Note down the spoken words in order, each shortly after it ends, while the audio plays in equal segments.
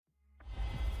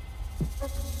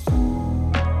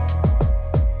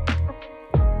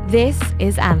This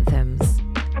is Anthems.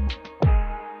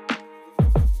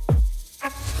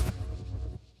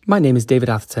 My name is David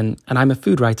Atherton, and I'm a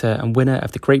food writer and winner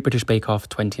of the Great British Bake Off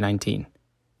 2019.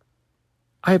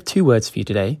 I have 2 words for you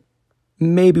today.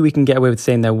 Maybe we can get away with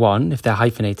saying they're one if they're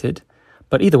hyphenated,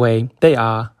 but either way, they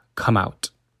are come out.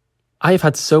 I have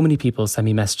had so many people send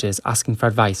me messages asking for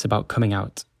advice about coming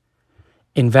out.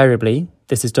 Invariably,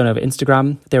 this is done over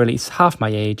Instagram, they're at least half my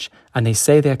age, and they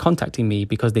say they are contacting me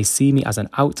because they see me as an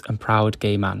out and proud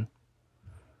gay man.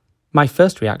 My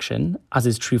first reaction, as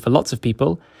is true for lots of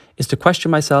people, is to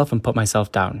question myself and put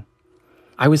myself down.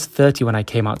 I was 30 when I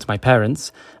came out to my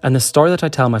parents, and the story that I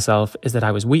tell myself is that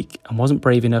I was weak and wasn't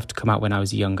brave enough to come out when I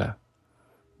was younger.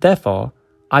 Therefore,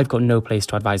 I've got no place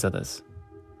to advise others.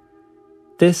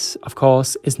 This, of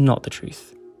course, is not the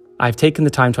truth. I've taken the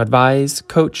time to advise,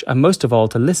 coach, and most of all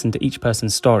to listen to each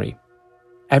person's story.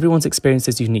 Everyone's experience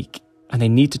is unique, and they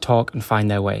need to talk and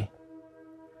find their way.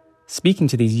 Speaking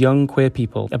to these young queer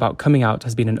people about coming out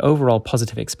has been an overall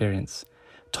positive experience,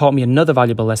 taught me another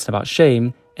valuable lesson about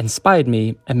shame, inspired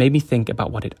me, and made me think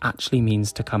about what it actually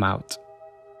means to come out.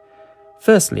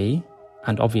 Firstly,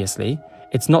 and obviously,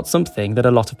 it's not something that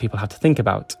a lot of people have to think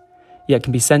about, yet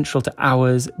can be central to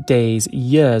hours, days,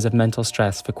 years of mental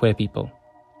stress for queer people.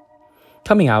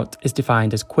 Coming out is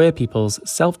defined as queer people's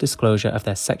self-disclosure of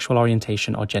their sexual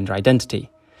orientation or gender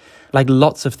identity. Like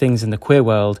lots of things in the queer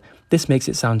world, this makes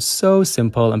it sound so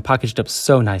simple and packaged up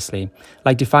so nicely,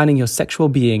 like defining your sexual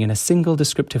being in a single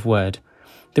descriptive word.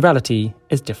 The reality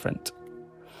is different.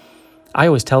 I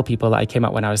always tell people that I came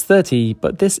out when I was 30,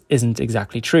 but this isn't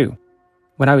exactly true.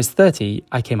 When I was 30,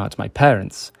 I came out to my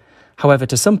parents. However,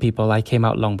 to some people, I came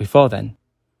out long before then.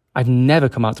 I've never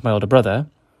come out to my older brother.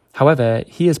 However,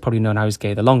 he has probably known I was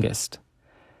gay the longest.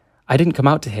 I didn't come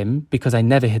out to him because I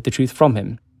never hid the truth from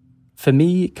him. For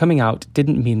me, coming out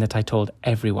didn't mean that I told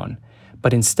everyone,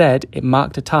 but instead it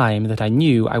marked a time that I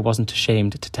knew I wasn't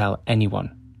ashamed to tell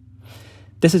anyone.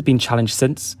 This has been challenged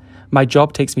since. My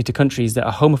job takes me to countries that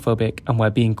are homophobic and where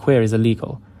being queer is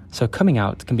illegal, so coming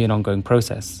out can be an ongoing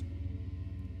process.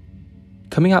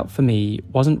 Coming out for me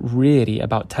wasn't really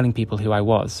about telling people who I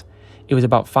was. It was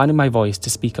about finding my voice to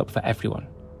speak up for everyone.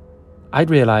 I'd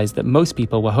realised that most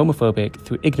people were homophobic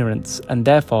through ignorance, and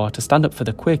therefore to stand up for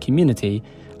the queer community,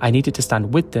 I needed to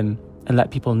stand with them and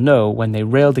let people know when they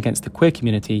railed against the queer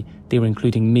community, they were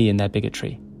including me in their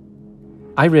bigotry.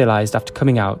 I realised after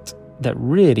coming out that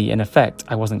really, in effect,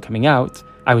 I wasn't coming out,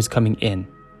 I was coming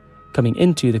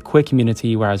into the queer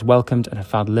community where I was welcomed and have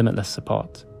found limitless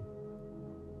support.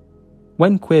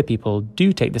 When queer people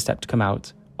do take the step to come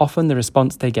out, often the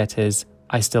response they get is,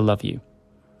 "I still love you."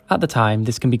 At the time,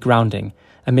 this can be grounding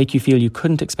and make you feel you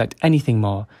couldn't expect anything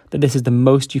more, that this is the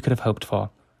most you could have hoped for.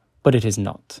 But it is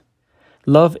not.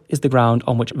 Love is the ground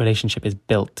on which a relationship is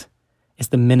built. It's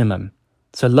the minimum.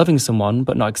 So loving someone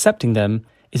but not accepting them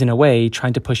is in a way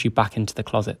trying to push you back into the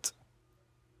closet.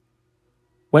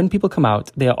 When people come out,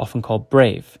 they are often called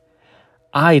brave.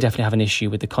 I definitely have an issue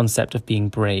with the concept of being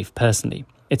brave personally.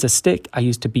 It's a stick I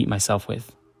used to beat myself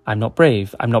with. I'm not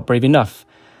brave enough.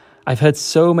 I've heard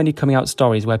so many coming out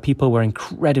stories where people were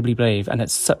incredibly brave and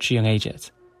at such a young age yet.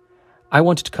 I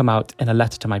wanted to come out in a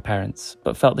letter to my parents,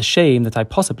 but felt the shame that I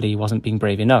possibly wasn't being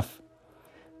brave enough.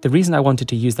 The reason I wanted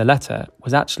to use the letter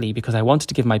was actually because I wanted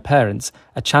to give my parents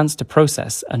a chance to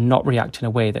process and not react in a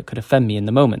way that could offend me in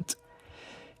the moment.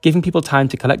 Giving people time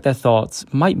to collect their thoughts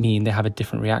might mean they have a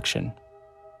different reaction.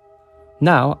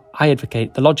 Now, I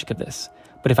advocate the logic of this,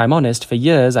 but if I'm honest, for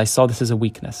years I saw this as a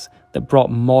weakness that brought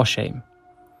more shame.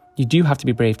 You do have to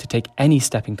be brave to take any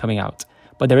step in coming out,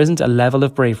 but there isn't a level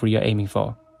of bravery you're aiming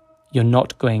for. You're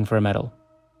not going for a medal.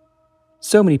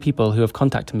 So many people who have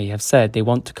contacted me have said they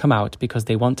want to come out because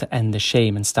they want to end the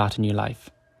shame and start a new life.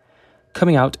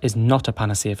 Coming out is not a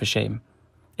panacea for shame.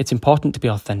 It's important to be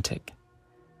authentic.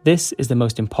 This is the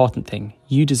most important thing.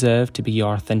 You deserve to be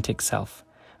your authentic self,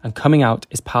 and coming out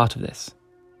is part of this.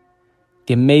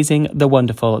 The amazing, the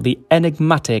wonderful, the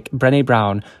enigmatic Brené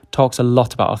Brown talks a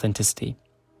lot about authenticity.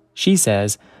 She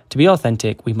says, to be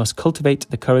authentic, we must cultivate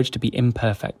the courage to be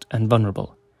imperfect and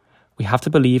vulnerable. We have to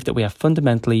believe that we are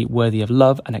fundamentally worthy of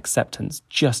love and acceptance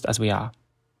just as we are.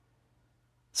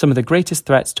 Some of the greatest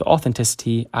threats to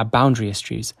authenticity are boundary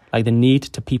issues, like the need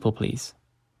to people please.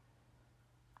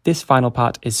 This final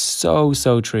part is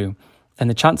so true, and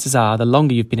the chances are the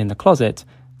longer you've been in the closet,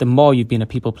 the more you've been a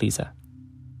people pleaser.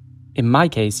 In my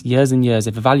case, years and years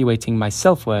of evaluating my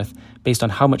self-worth based on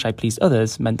how much I pleased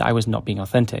others meant that I was not being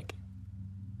authentic.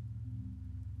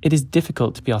 It is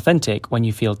difficult to be authentic when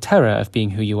you feel terror of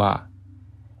being who you are.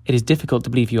 It is difficult to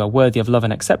believe you are worthy of love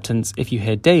and acceptance if you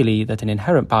hear daily that an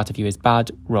inherent part of you is bad,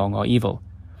 wrong, or evil.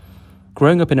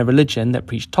 Growing up in a religion that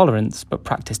preached tolerance but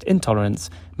practiced intolerance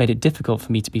made it difficult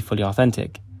for me to be fully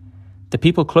authentic. The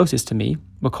people closest to me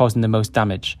were causing the most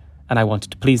damage, and I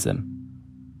wanted to please them.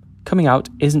 Coming out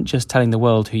isn't just telling the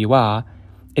world who you are,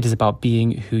 it is about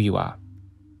being who you are.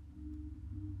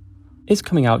 Is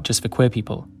coming out just for queer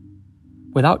people?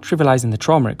 Without trivialising the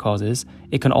trauma it causes,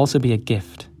 it can also be a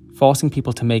gift, forcing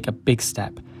people to make a big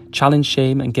step, challenge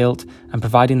shame and guilt, and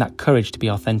providing that courage to be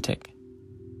authentic.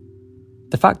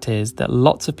 The fact is that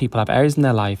lots of people have areas in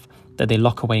their life that they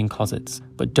lock away in closets,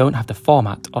 but don't have the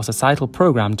format or societal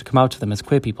programme to come out to them as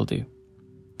queer people do.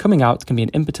 Coming out can be an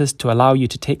impetus to allow you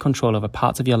to take control over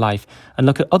parts of your life and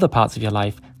look at other parts of your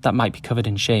life that might be covered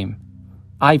in shame.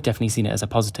 I've definitely seen it as a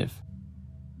positive.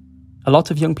 A lot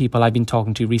of young people I've been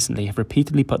talking to recently have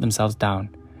repeatedly put themselves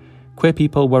down. Queer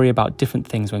people worry about different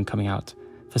things when coming out.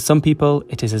 For some people,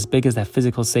 it is as big as their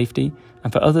physical safety,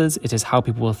 and for others, it is how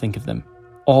people will think of them.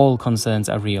 All concerns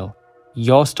are real.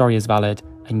 Your story is valid,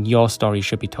 and your story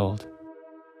should be told.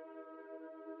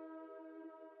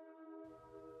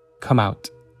 Come out.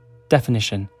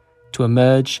 Definition: to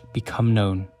emerge, become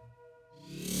known.